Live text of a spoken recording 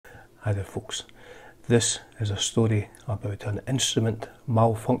Hi there folks, this is a story about an instrument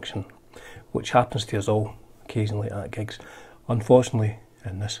malfunction which happens to us all occasionally at gigs. Unfortunately,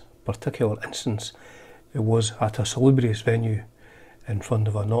 in this particular instance, it was at a salubrious venue in front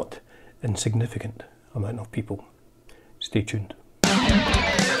of a not insignificant amount of people. Stay tuned.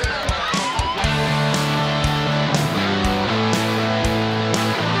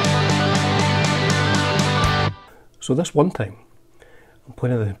 So this one time, I'm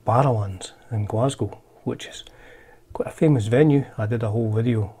playing at the Barrowlands in Glasgow, which is quite a famous venue. I did a whole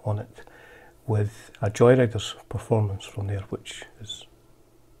video on it with a Joyriders performance from there, which is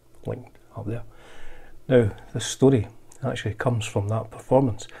linked up there. Now, this story actually comes from that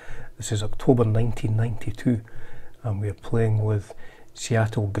performance. This is October 1992, and we're playing with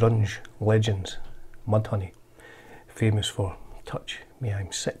Seattle grunge legends Mudhoney, famous for Touch Me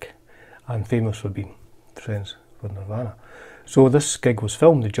I'm Sick, and famous for being friends with Nirvana. So this gig was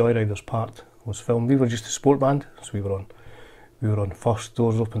filmed, the Joyriders part was filmed. We were just a sport band, so we were on first,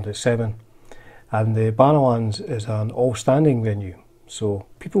 doors opened at 7, and the Barrowlands is an all-standing venue, so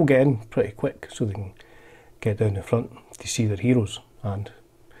people get in pretty quick so they can get down the front to see their heroes and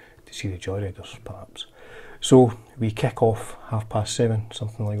to see the Joyriders perhaps. So we kick off 7:30,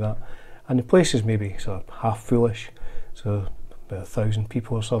 something like that, and the place is maybe sort of half foolish, so about 1,000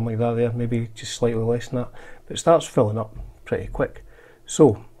 people or something like that there, maybe just slightly less than that, but it starts filling up pretty quick.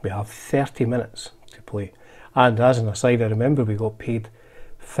 So we have 30 minutes to play, and as an aside, I remember we got paid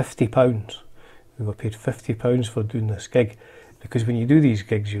 £50. We got paid £50 for doing this gig, because when you do these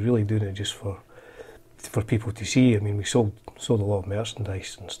gigs you're really doing it just for people to see. I mean, we sold a lot of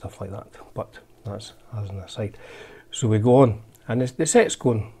merchandise and stuff like that, but that's as an aside. So we go on, and the set's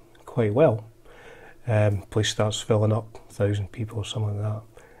going quite well. Place starts filling up, 1,000 people or something like that,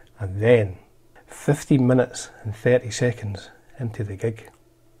 and then 15 minutes and 30 seconds into the gig,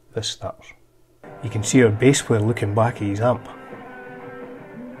 this starts. You can see our bass player looking back at his amp,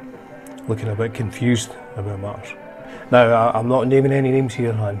 looking a bit confused about matters. Now, I'm not naming any names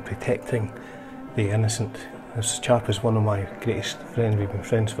here, I'm protecting the innocent. This chap is one of my greatest friends, we've been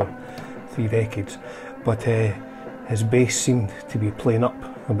friends for 3 decades, but his bass seemed to be playing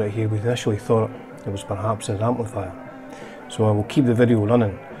up a bit here. We initially thought it was perhaps his amplifier. So I will keep the video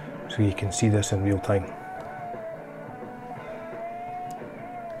running so you can see this in real time.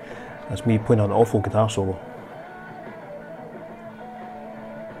 That's me playing an awful guitar solo.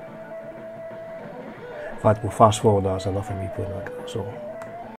 In fact, we'll fast forward, that's enough of me playing that guitar solo.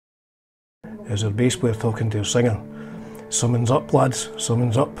 There's our bass player talking to our singer. Summons up, lads,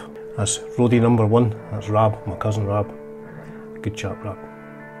 summons up. That's roadie number 1, that's Rab, my cousin Rab. Good chap, Rab.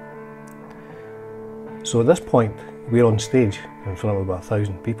 So at this point, we're on stage in front of about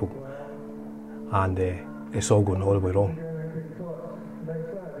 1,000 people, and it's all going horribly wrong.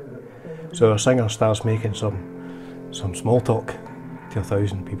 So our singer starts making some small talk to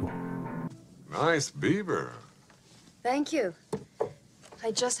 1,000 people. Nice beaver. Thank you.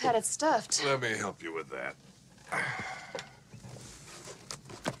 I just had it stuffed. Let me help you with that.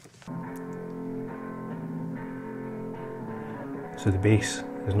 So the bass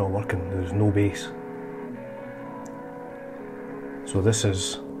is not working, there's no bass. So this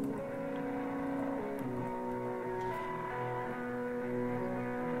is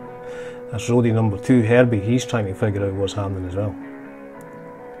that's roadie number 2, Herbie. He's trying to figure out what's happening as well.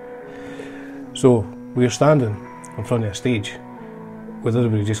 So we're standing in front of a stage with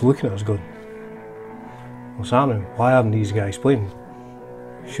everybody just looking at us going, what's happening? Why aren't these guys playing?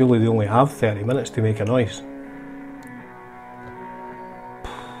 Surely they only have 30 minutes to make a noise.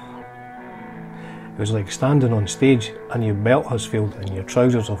 It was like standing on stage and your belt has failed and your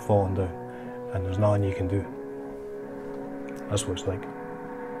trousers have fallen down and there's nothing you can do. That's what it's like.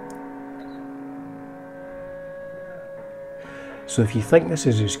 So if you think this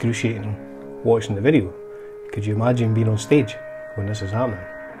is excruciating watching the video, could you imagine being on stage when this is happening?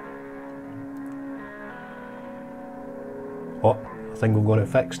 Oh, I think we've got it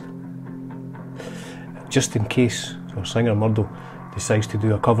fixed. Just in case our singer Murdo decides to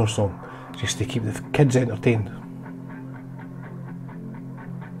do a cover song, just to keep the kids entertained.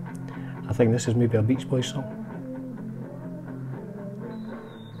 I think this is maybe a Beach Boys song.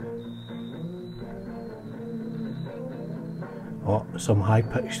 Oh, some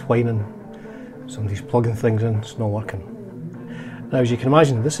high-pitched whining. Somebody's plugging things in, it's not working. Now, as you can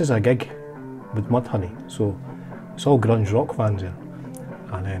imagine, this is a gig with Mudhoney, so it's all grunge rock fans here.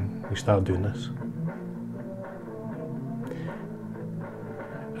 And then we started doing this.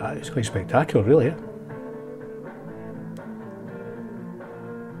 It's quite spectacular, really. Eh?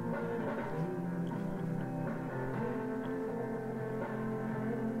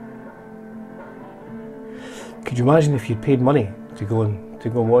 Could you imagine if you'd paid money to go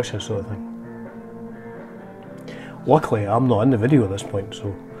and watch this sort of thing? Luckily, I'm not in the video at this point,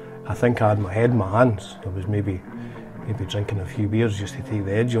 so I think I had my head in my hands. I was maybe drinking a few beers just to take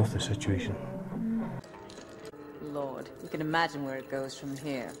the edge off the situation. Lord, you can imagine where it goes from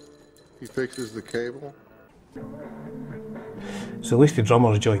here. He fixes the cable. So at least the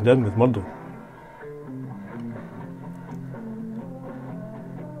drummers joined in with Murdo.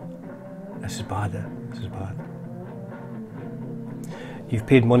 This is bad, This is bad. You've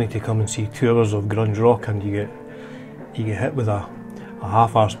paid money to come and see 2 hours of grunge rock, and you get hit with a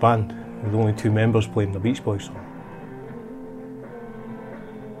half-arse band with only 2 members playing the Beach Boys song.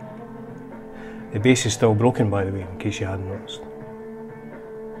 The bass is still broken, by the way, in case you hadn't noticed.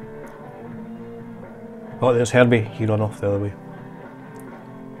 Oh, there's Herbie, he ran off the other way.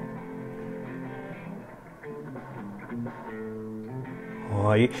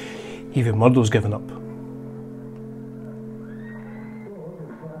 Oh, even Murdo's given up.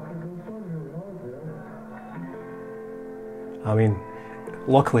 I mean,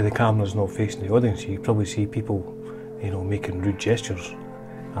 luckily the camera's not facing the audience. You probably see people, making rude gestures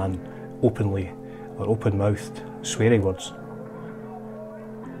and openly or open-mouthed sweary words.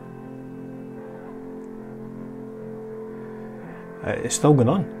 It's still going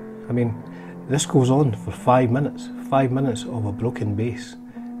on. I mean, this goes on for 5 minutes. 5 minutes of a broken bass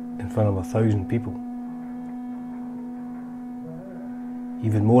in front of 1,000 people.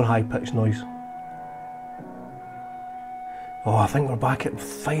 Even more high-pitched noise. Oh, I think we're back at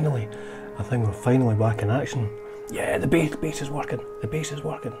finally. I think we're finally back in action. Yeah, the bass is working. The bass is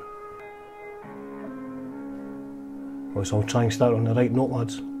working. Let's all try and start on the right note,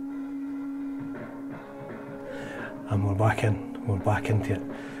 lads. And we're back in. We're back into it.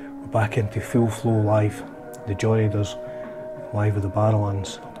 We're back into full flow live. The Joyriders live at the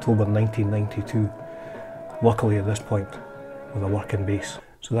Barrowlands, October 1992. Luckily at this point, with a working bass.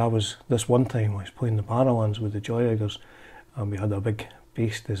 So that was this one time I was playing the Barrowlands with the Joyriders, and we had a big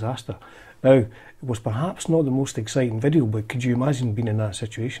bass disaster. Now, it was perhaps not the most exciting video, but could you imagine being in that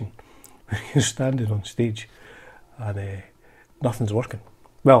situation? You're standing on stage and nothing's working.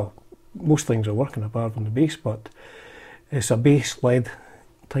 Well, most things are working apart from the bass, but it's a bass-led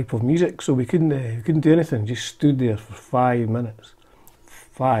type of music, so we couldn't do anything. Just stood there for 5 minutes.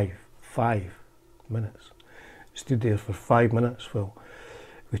 Five minutes. Stood there for 5 minutes. Well,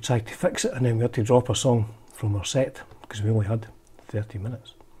 we tried to fix it, and then we had to drop a song from our set because we only had 30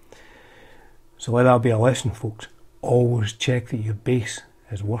 minutes. So let that be a lesson, folks. Always check that your bass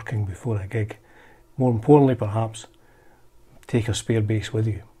is working before a gig. More importantly, perhaps, take a spare bass with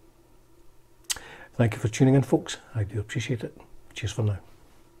you. Thank you for tuning in, folks. I do appreciate it. Cheers for now.